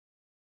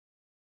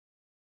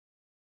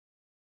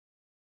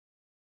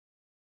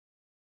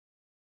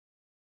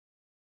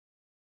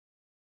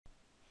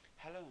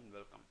Hello and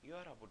welcome. You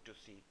are about to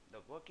see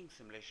the working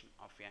simulation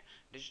of a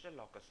digital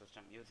locker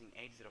system using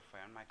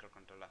 8051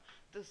 microcontroller.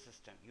 This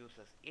system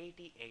uses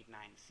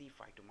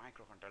 8089C52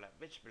 microcontroller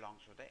which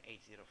belongs to the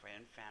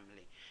 8051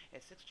 family. A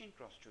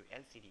 16x2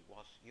 LCD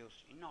was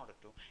used in order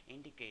to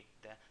indicate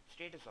the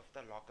status of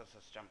the locker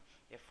system.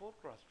 A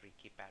 4x3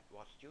 keypad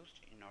was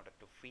used in order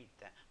to feed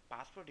the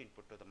password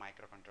input to the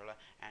microcontroller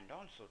and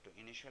also to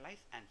initialize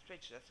and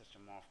switch the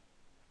system off.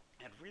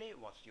 A relay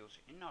was used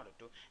in order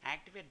to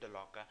activate the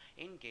locker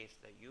in case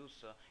the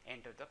user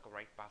entered the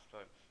correct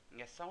password.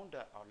 A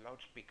sounder or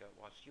loudspeaker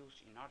was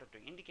used in order to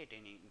indicate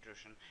any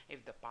intrusion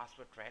if the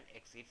password trial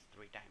exceeds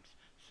 3 times.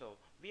 So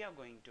we are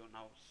going to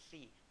now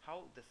see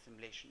how the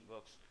simulation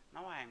works.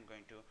 Now I am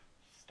going to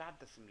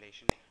start the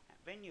simulation.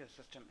 When your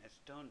system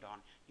is turned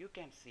on, you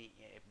can see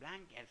a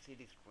blank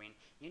LCD screen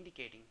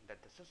indicating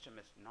that the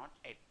system is not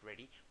yet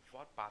ready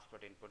for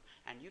password input,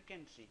 and you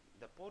can see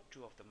the port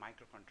 2 of the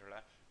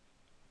microcontroller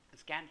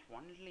scans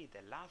only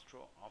the last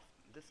row of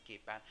this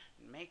keypad,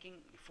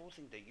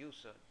 forcing the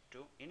user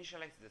to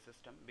initialize the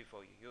system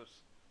before you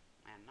use.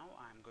 And now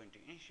I am going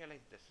to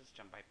initialize the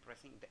system by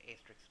pressing the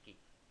asterisk key.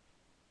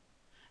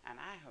 And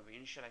I have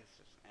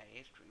initialized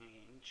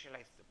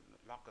the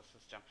locker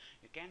system.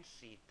 You can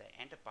see the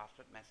enter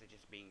password message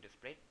is being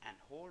displayed and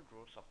whole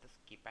rows of this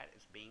keypad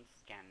is being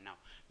scanned now.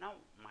 Now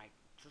my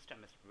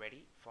system is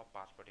ready for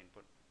password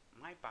input.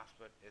 My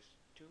password is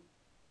 294.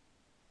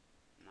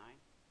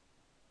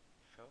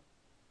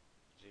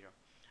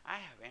 I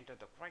have entered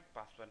the correct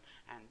password,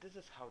 and this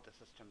is how the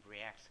system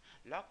reacts.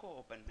 Locker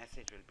open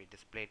message will be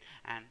displayed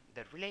and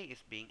the relay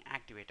is being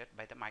activated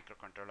by the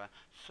microcontroller.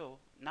 So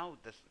now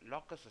this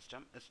locker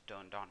system is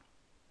turned on.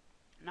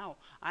 Now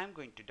I am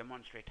going to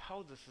demonstrate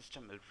how the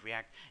system will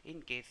react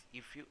in case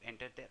if you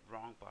enter the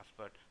wrong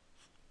password.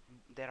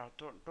 There are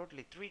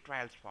totally 3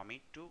 trials for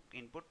me to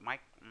input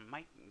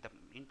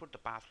the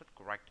password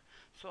correct.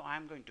 So I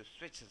am going to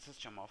switch the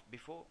system off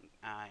before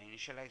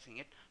initializing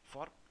it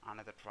for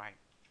another try.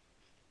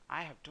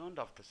 I have turned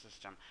off the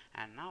system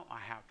and now I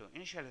have to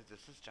initialize the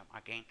system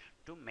again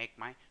to make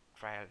my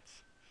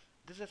trials.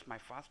 This is my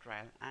first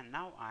trial and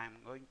now I am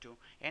going to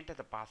enter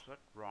the password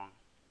wrong.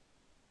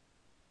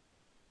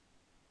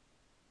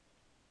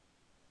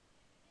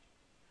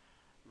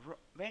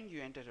 When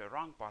you enter the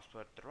wrong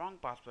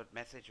password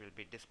message will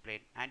be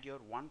displayed and your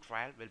one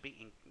trial will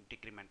be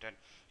decremented.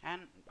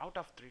 And out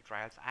of 3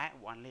 trials, I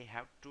only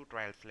have 2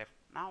 trials left.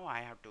 Now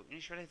I have to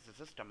initialize the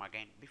system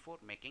again before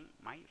making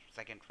my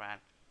second trial.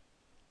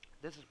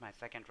 This is my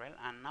second trial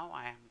and now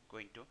I am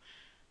going to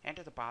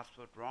enter the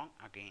password wrong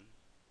again.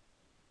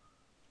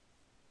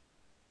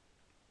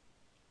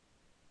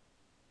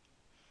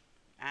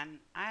 And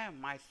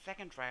my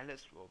second trial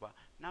is over.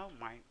 Now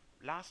my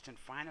last and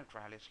final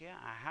trial is here.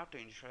 I have to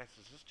initialize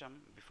the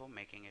system before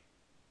making it.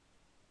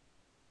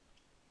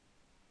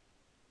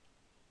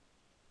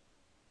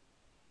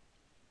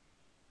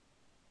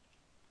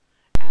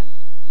 And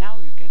now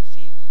you can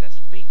see the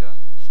speaker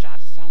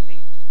starts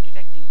sounding,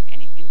 detecting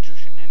any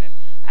intrusion in it,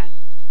 and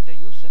the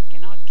user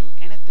cannot do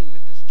anything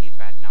with this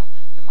keypad now.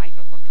 The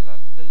microcontroller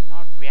will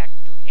not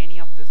react to any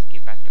of this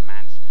keypad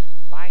commands.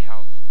 By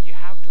how you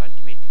have to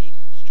ultimately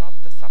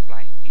stop the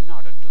supply in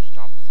order to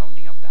stop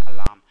sounding of the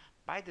alarm.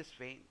 By this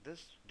way,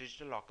 this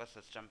digital locker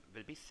system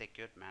will be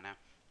secured manner.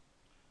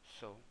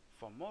 So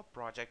for more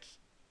projects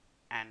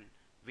and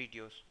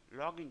videos,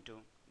 log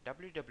into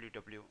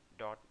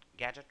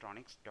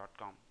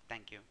www.gadgetronics.com.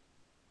 Thank you.